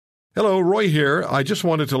Hello, Roy here. I just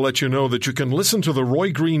wanted to let you know that you can listen to The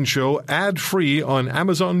Roy Green Show ad-free on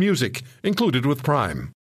Amazon Music, included with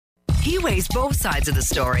Prime. He weighs both sides of the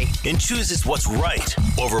story and chooses what's right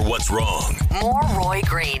over what's wrong. More Roy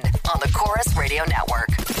Green on the Chorus Radio Network.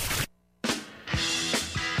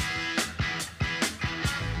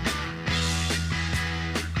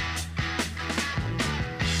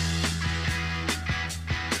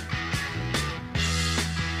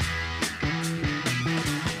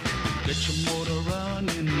 Get your motor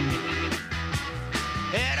running.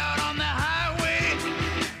 Head out on the highway.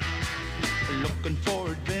 Looking for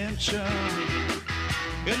adventure.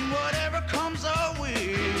 And whatever comes our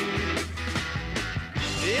way.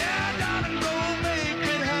 Yeah, darling, go make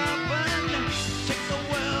it happen. Take the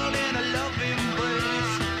world in a loving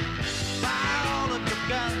embrace. Fire all of your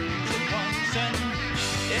guns at once and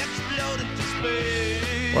explode into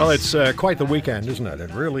space. Well, it's quite the weekend, isn't it?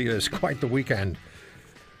 It really is quite the weekend.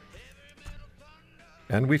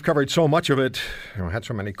 And we've covered so much of it. Had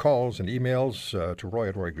so many calls and emails to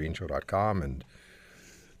roy@roygreenshow.com and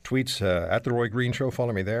tweets at The Roy Green Show.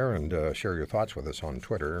 Follow me there and share your thoughts with us on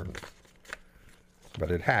Twitter.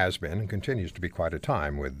 But it has been and continues to be quite a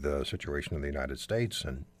time with the situation in the United States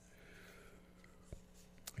and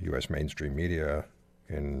U.S. mainstream media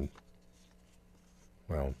in,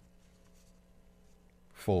 well,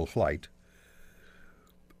 full flight.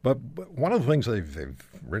 But one of the things they've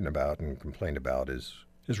written about and complained about is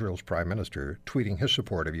Israel's prime minister tweeting his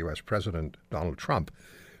support of U.S. President Donald Trump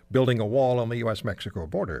building a wall on the U.S.-Mexico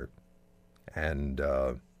border. And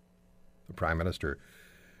the prime minister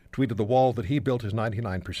tweeted the wall that he built is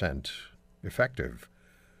 99% effective.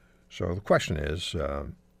 So the question is,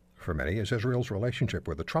 for many, is Israel's relationship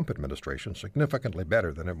with the Trump administration significantly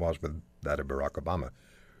better than it was with that of Barack Obama?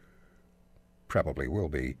 Probably will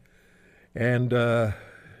be. And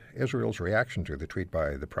Israel's reaction to the tweet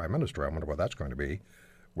by the Prime Minister, I wonder what that's going to be,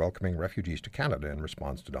 welcoming refugees to Canada in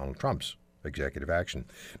response to Donald Trump's executive action.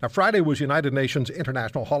 Now, Friday was United Nations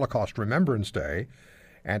International Holocaust Remembrance Day,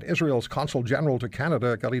 and Israel's Consul General to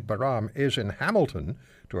Canada, Galit Baram, is in Hamilton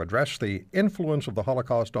to address the influence of the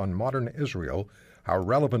Holocaust on modern Israel. How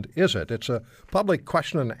relevant is it? It's a public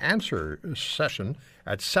question and answer session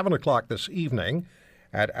at 7 o'clock this evening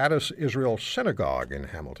at Addis Israel Synagogue in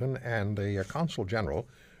Hamilton, and the Consul General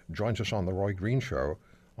joins us on the Roy Green Show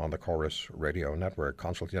on the Chorus Radio Network.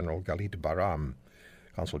 Consul General Galit Baram,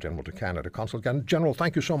 Consul General to Canada. Consul General,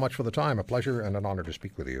 thank you so much for the time. A pleasure and an honor to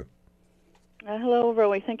speak with you. Hello,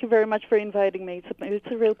 Roy. Thank you very much for inviting me.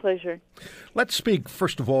 It's a real pleasure. Let's speak,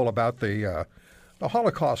 first of all, about the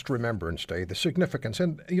Holocaust Remembrance Day, the significance,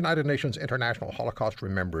 and United Nations International Holocaust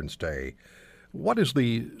Remembrance Day. What is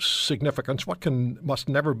the significance? What must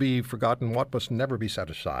never be forgotten? What must never be set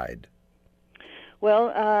aside?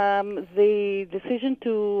 Well, the decision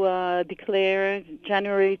to declare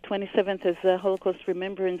January 27th as Holocaust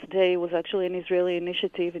Remembrance Day was actually an Israeli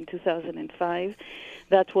initiative in 2005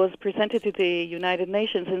 that was presented to the United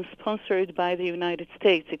Nations and sponsored by the United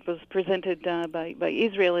States. It was presented by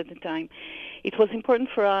Israel at the time. It was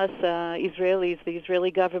important for us, Israelis, the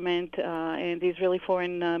Israeli government, and the Israeli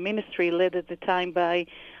Foreign Ministry, led at the time by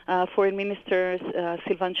Foreign Minister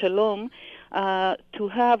Silvan Shalom, to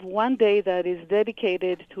have one day that is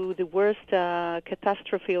dedicated to the worst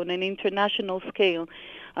catastrophe on an international scale.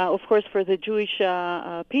 Of course, for the Jewish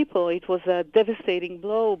people, it was a devastating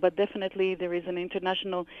blow, but definitely there is an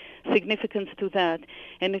international significance to that.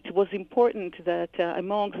 And it was important that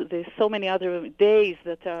among the so many other days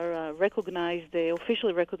that are recognized,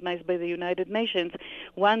 officially recognized by the United Nations,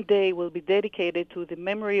 one day will be dedicated to the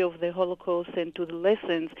memory of the Holocaust and to the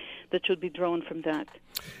lessons that should be drawn from that.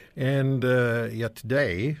 And yet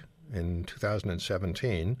today, in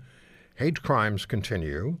 2017, hate crimes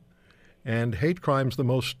continue. And hate crimes, the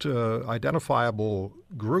most identifiable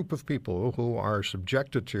group of people who are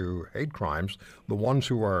subjected to hate crimes, the ones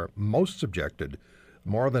who are most subjected,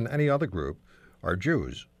 more than any other group, are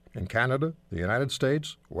Jews in Canada, the United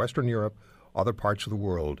States, Western Europe, other parts of the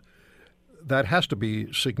world. That has to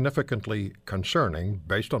be significantly concerning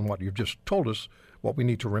based on what you've just told us, what we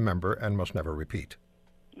need to remember and must never repeat.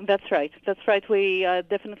 That's right. That's right. We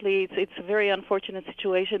definitely, it's a very unfortunate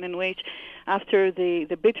situation in which, after the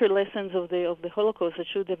bitter lessons of the Holocaust that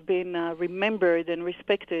should have been remembered and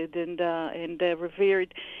respected and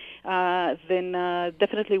revered, then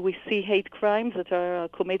definitely we see hate crimes that are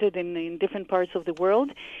committed in different parts of the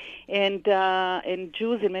world, and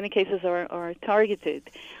Jews in many cases are targeted.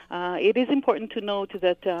 It is important to note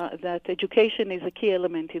that education is a key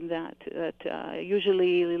element in that.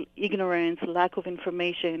 Usually ignorance, lack of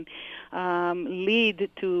information lead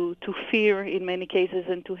to fear in many cases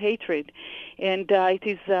and to hatred. And it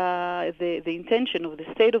is the intention of the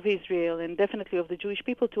State of Israel and definitely of the Jewish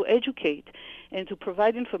people to educate and to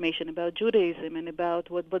provide information about Judaism and about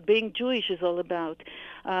what being Jewish is all about.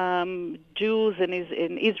 Jews and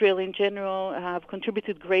Israel in general have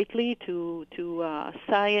contributed greatly to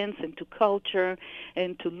science and to culture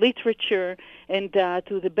and to literature and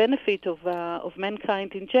to the benefit of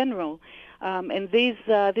mankind in general. And these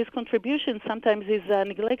contributions sometimes is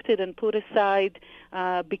neglected and put aside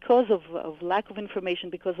because of lack of information,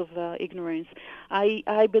 because of ignorance.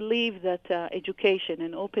 I believe that education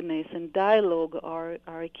and openness and dialogue are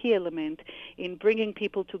a key element in bringing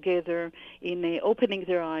people together, in opening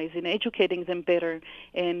their eyes, in educating them better,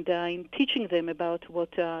 and in teaching them about what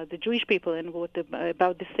the Jewish people and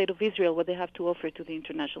about the State of Israel, what they have to offer to the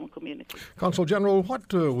international community. Consul General,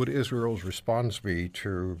 what would Israel's response be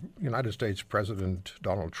to United States President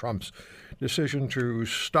Donald Trump's decision to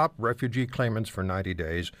stop refugee claimants for 90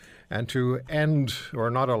 days and to end or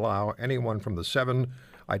not allow anyone from the 7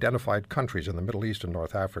 identified countries in the Middle East and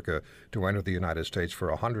North Africa to enter the United States for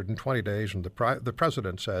 120 days? And the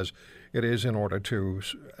president says it is in order to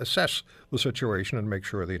assess the situation and make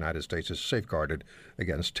sure the United States is safeguarded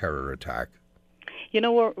against terror attack. You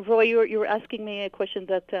know, Roy, you're asking me a question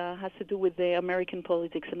that has to do with the American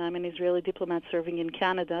politics, and I'm an Israeli diplomat serving in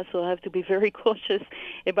Canada, so I have to be very cautious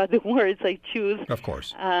about the words I choose. Of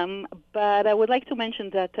course. But I would like to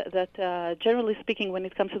mention that generally speaking, when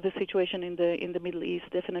it comes to the situation in the Middle East,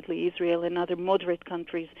 definitely Israel and other moderate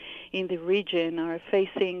countries in the region are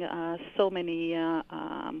facing so many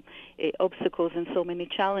obstacles and so many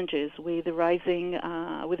challenges with rising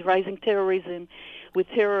terrorism, with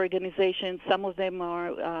terror organizations. Some of them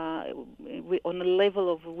are on a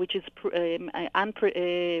level of which is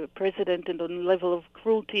unprecedented, on a level of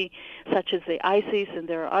cruelty, such as the ISIS, and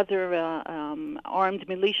there are other armed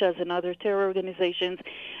militias and other terror organizations,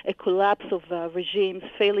 a collapse of regimes,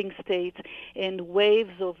 failing states, and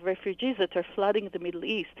waves of refugees that are flooding the Middle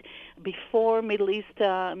East. Before Middle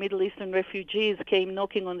Eastern refugees came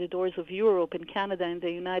knocking on the doors of Europe and Canada and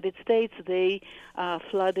the United States, they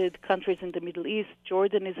flooded countries in the Middle East.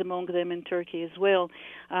 Jordan is among them, and Turkey as well.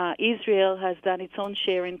 Israel has done its own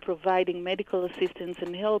share in providing medical assistance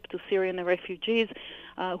and help to Syrian refugees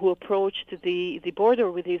who approached the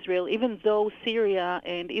border with Israel, even though Syria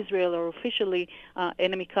and Israel are officially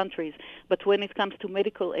enemy countries. But when it comes to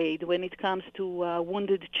medical aid, when it comes to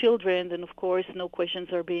wounded children, then of course no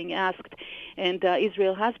questions are being asked. And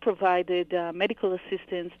Israel has provided medical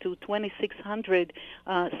assistance to 2,600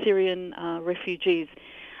 Syrian refugees.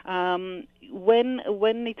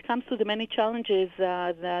 When it comes to the many challenges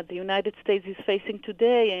that the United States is facing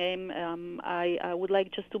today, I would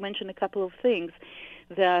like just to mention a couple of things.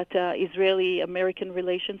 That Israeli-American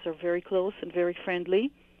relations are very close and very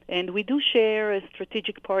friendly, and we do share a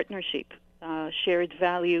strategic partnership, shared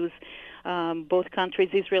values. Both countries,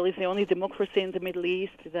 Israel is the only democracy in the Middle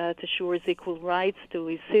East that assures equal rights to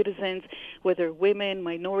its citizens, whether women,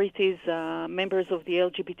 minorities, members of the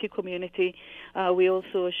LGBT community. We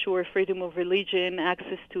also assure freedom of religion,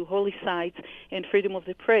 access to holy sites, and freedom of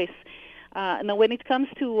the press. Now, when it comes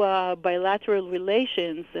to bilateral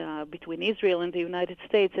relations between Israel and the United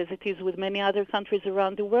States, as it is with many other countries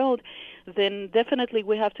around the world, then definitely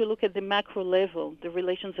we have to look at the macro level. The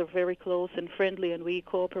relations are very close and friendly, and we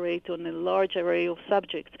cooperate on a large array of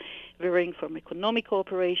subjects, varying from economic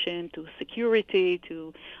cooperation to security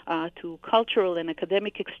to cultural and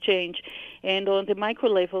academic exchange. And on the micro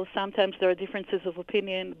level, sometimes there are differences of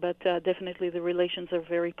opinion, but definitely the relations are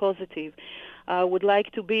very positive. I would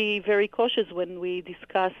like to be very cautious when we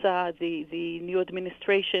discuss the new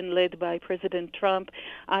administration led by President Trump.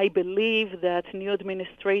 I believe that new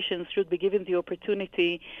administrations should be given the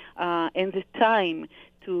opportunity and the time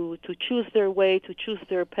to choose their way, to choose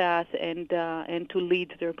their path, and to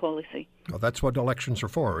lead their policy. Well, that's what elections are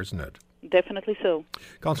for, isn't it? Definitely so.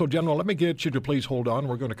 Consul General, let me get you to please hold on.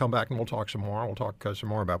 We're going to come back and we'll talk some more. We'll talk some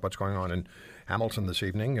more about what's going on in Hamilton this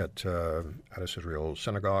evening at Adas Israel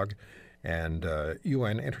Synagogue. And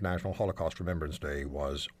UN International Holocaust Remembrance Day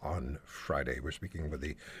was on Friday. We're speaking with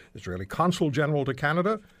the Israeli Consul General to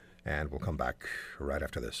Canada, and we'll come back right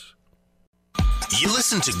after this. You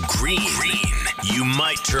listen to Green, you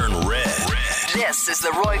might turn red. This is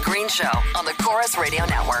the Roy Green Show on the Chorus Radio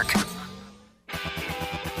Network.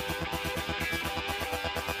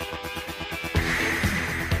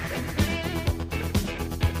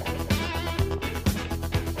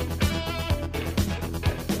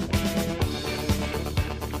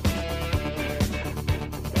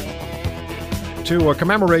 To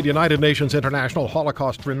commemorate United Nations International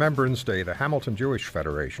Holocaust Remembrance Day, the Hamilton Jewish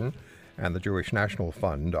Federation and the Jewish National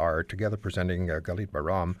Fund are together presenting Galit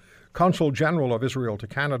Baram, Consul General of Israel to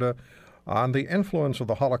Canada, on the influence of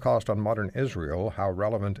the Holocaust on modern Israel. How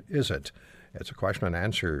relevant is it? It's a question and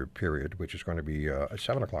answer period, which is going to be at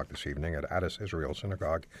 7 o'clock this evening at Addis Israel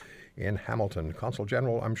Synagogue in Hamilton. Consul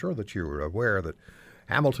General, I'm sure that you're aware that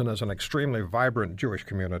Hamilton is an extremely vibrant Jewish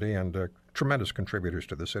community and tremendous contributors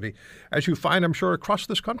to the city, as you find, I'm sure, across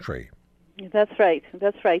this country. That's right.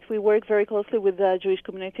 We work very closely with Jewish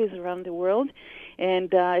communities around the world,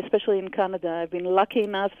 and especially in Canada. I've been lucky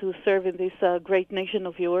enough to serve in this great nation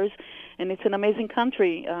of yours, and it's an amazing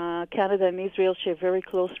country. Canada and Israel share very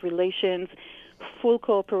close relations, full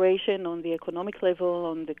cooperation on the economic level,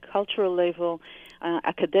 on the cultural level,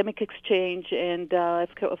 academic exchange, and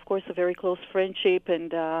of course a very close friendship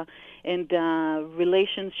and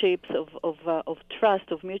relationships of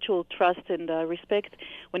trust, of mutual trust and respect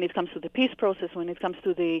when it comes to the peace process, when it comes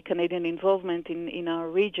to the Canadian involvement in our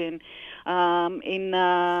region. In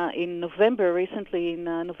November, recently in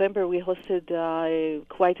November, we hosted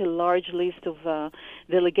quite a large list of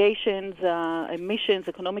delegations, missions,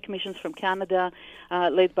 economic missions from Canada,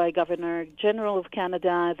 led by Governor General of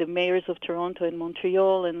Canada, the mayors of Toronto and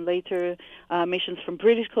Montreal, and later missions from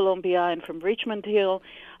British Columbia and from Richmond Hill.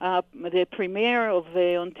 The Premier of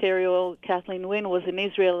Ontario, Kathleen Wynne, was in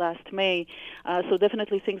Israel last May, so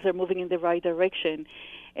definitely things are moving in the right direction.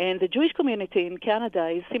 And the Jewish community in Canada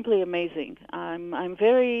is simply amazing. I'm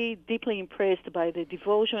very deeply impressed by the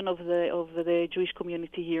devotion of the Jewish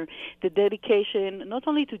community here, the dedication not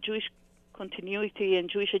only to Jewish continuity and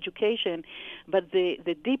Jewish education, but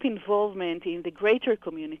the deep involvement in the greater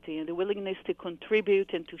community and the willingness to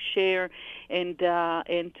contribute and to share and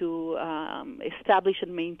to establish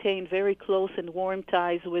and maintain very close and warm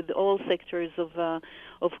ties with all sectors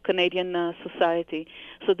of Canadian society.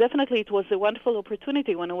 So definitely it was a wonderful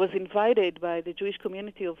opportunity when I was invited by the Jewish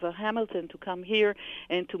community of Hamilton to come here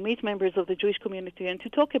and to meet members of the Jewish community and to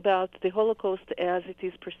talk about the Holocaust as it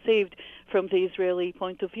is perceived from the Israeli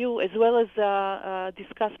point of view, as well as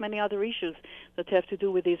discuss many other issues that have to do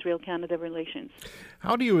with Israel-Canada relations.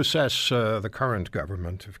 How do you assess the current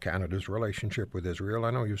government of Canada's relationship with Israel?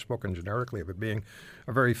 I know you've spoken generically of it being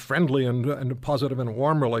a very friendly and positive and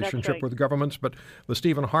warm relationship with governments, but the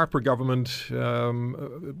Stephen Harper government,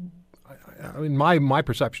 my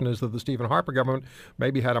perception is that the Stephen Harper government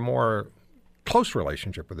maybe had a more close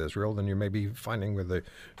relationship with Israel than you may be finding with the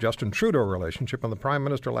Justin Trudeau relationship. And the Prime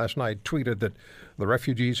Minister last night tweeted that the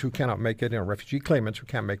refugees who cannot make it, refugee claimants who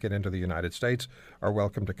can't make it into the United States are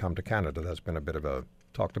welcome to come to Canada. That's been a bit of a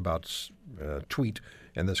talked about tweet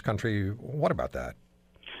in this country. What about that?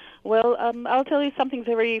 Well, I'll tell you something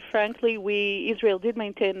very frankly. Israel did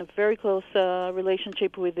maintain a very close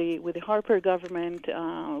relationship with the Harper government,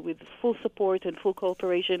 with full support and full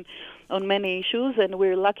cooperation on many issues, and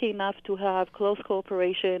we're lucky enough to have close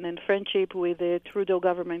cooperation and friendship with the Trudeau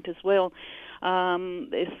government as well.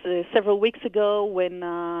 Several weeks ago, when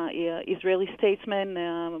Israeli statesman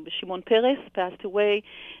Shimon Peres passed away,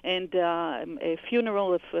 and a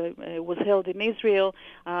funeral was held in Israel,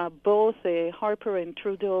 both Harper and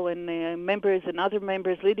Trudeau and members and other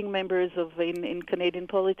members, leading members in Canadian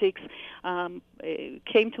politics,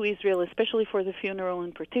 came to Israel, especially for the funeral,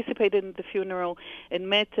 and participated in the funeral, and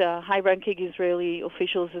met high-ranking Israeli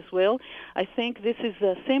officials as well. I think this is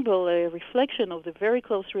a symbol, a reflection of the very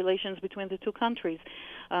close relations between the two countries.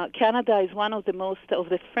 Canada is one of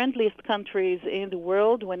the friendliest countries in the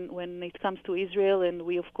world when it comes to Israel, and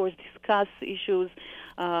we of course discuss issues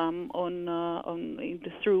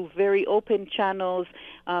through very open channels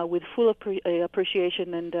with full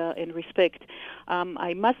appreciation and respect.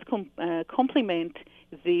 I must compliment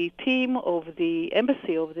the team of the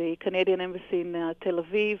embassy, of the Canadian embassy in Tel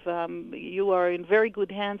Aviv. You are in very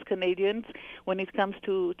good hands, Canadians, when it comes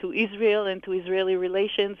to Israel and to Israeli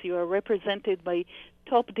relations. You are represented by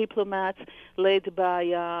top diplomats led by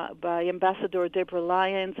Ambassador Deborah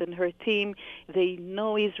Lyons and her team. They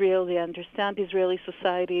know Israel, they understand Israeli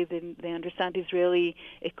society, they understand Israeli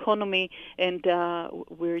economy, and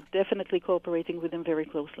we're definitely cooperating with them very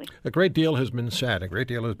closely. A great deal has been said, a great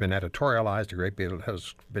deal has been editorialized, a great deal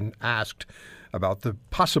has been asked about the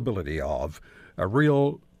possibility of a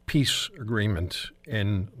real peace agreement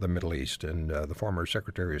in the Middle East. And the former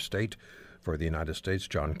Secretary of State for the United States,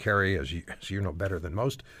 John Kerry, as you know better than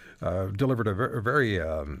most, delivered a very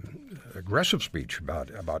aggressive speech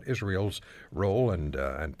about Israel's role and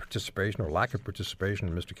participation or lack of participation,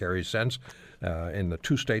 in Mr. Kerry's sense, in the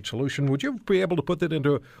two-state solution. Would you be able to put that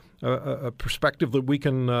into a perspective that we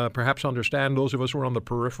can perhaps understand, those of us who are on the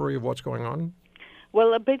periphery of what's going on?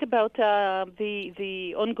 Well, a bit about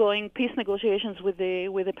the ongoing peace negotiations with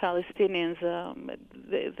the Palestinians.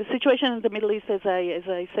 The situation in the Middle East, as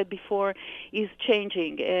I said before, is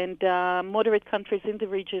changing, and moderate countries in the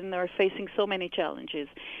region are facing so many challenges,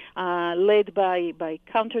 led by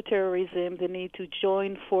counterterrorism, the need to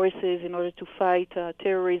join forces in order to fight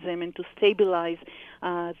terrorism and to stabilize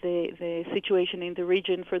the situation in the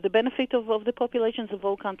region for the benefit of the populations of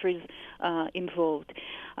all countries involved.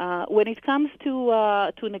 When it comes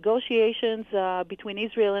to negotiations between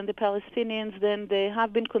Israel and the Palestinians, then they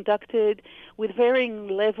have been conducted with varying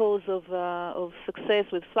levels of success,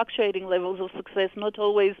 with fluctuating levels of success, not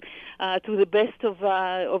always to the best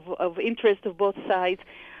of interest of both sides.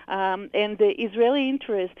 And the Israeli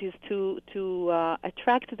interest is to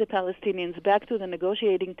attract the Palestinians back to the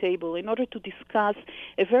negotiating table in order to discuss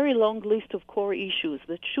a very long list of core issues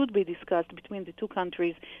that should be discussed between the two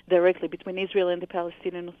countries directly, between Israel and the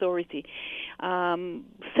Palestinian Authority.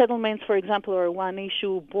 Settlements, for example, are one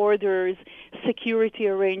issue, borders, security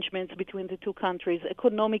arrangements between the two countries,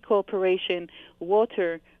 economic cooperation,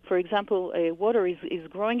 water. For example, water is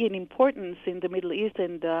growing in importance in the Middle East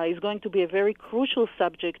and is going to be a very crucial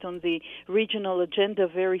subject on the regional agenda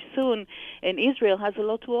very soon. And Israel has a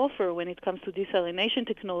lot to offer when it comes to desalination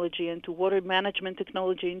technology and to water management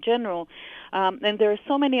technology in general. And there are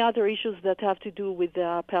so many other issues that have to do with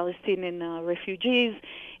Palestinian refugees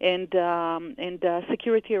and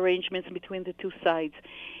security arrangements between the two sides.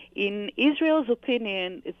 In Israel's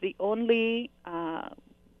opinion, the only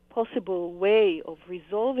possible way of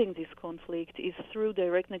resolving this conflict is through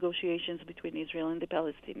direct negotiations between Israel and the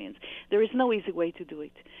Palestinians. There is no easy way to do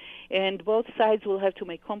it. And both sides will have to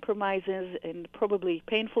make compromises, and probably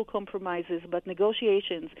painful compromises, but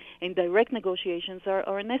negotiations and direct negotiations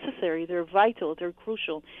are necessary. They're vital. They're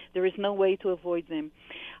crucial. There is no way to avoid them.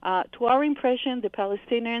 To our impression, the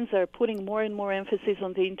Palestinians are putting more and more emphasis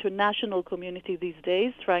on the international community these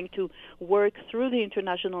days, trying to work through the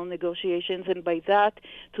international negotiations, and by that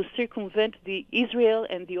to circumvent the Israel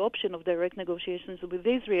and the option of direct negotiations with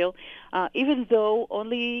Israel, even though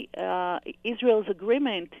only Israel's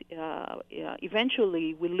agreement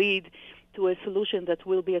eventually will lead to a solution that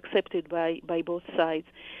will be accepted by both sides.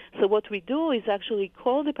 So what we do is actually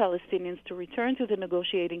call the Palestinians to return to the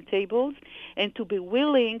negotiating tables and to be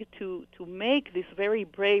willing to make this very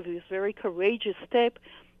brave, this very courageous step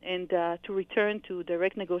and to return to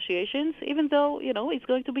direct negotiations, even though, it's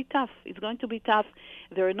going to be tough. It's going to be tough.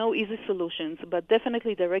 There are no easy solutions, but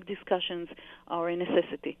definitely direct discussions are a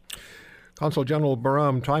necessity. Consul General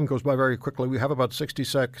Baram, time goes by very quickly. We have about 60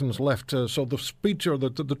 seconds left. So the speech or the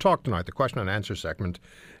talk tonight, the question and answer segment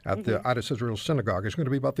at the Adas Israel Synagogue is going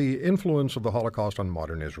to be about the influence of the Holocaust on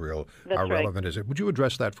modern Israel. That's How right. relevant is it? Would you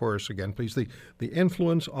address that for us again, please? The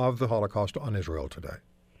influence of the Holocaust on Israel today.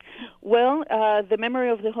 Well, the memory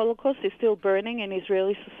of the Holocaust is still burning in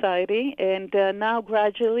Israeli society, and now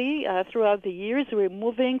gradually, throughout the years, we're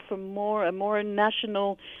moving from a more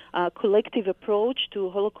national, collective approach to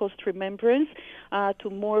Holocaust remembrance to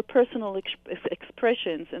more personal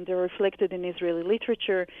expressions, and they're reflected in Israeli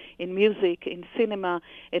literature, in music, in cinema,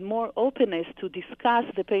 and more openness to discuss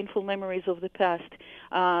the painful memories of the past.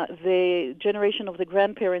 The generation of the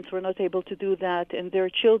grandparents were not able to do that, and their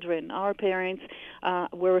children, our parents,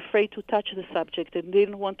 were afraid to touch the subject and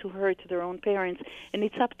didn't want to hurt their own parents. And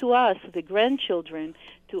it's up to us, the grandchildren,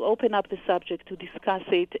 to open up the subject, to discuss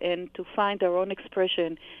it, and to find our own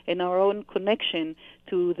expression and our own connection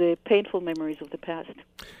to the painful memories of the past.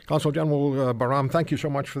 Consul General Baram, thank you so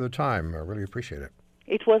much for the time. I really appreciate it.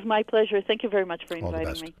 It was my pleasure. Thank you very much for All the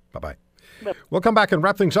inviting best. me. Bye-bye. Bye. We'll come back and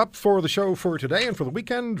wrap things up for the show for today and for the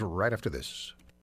weekend right after this.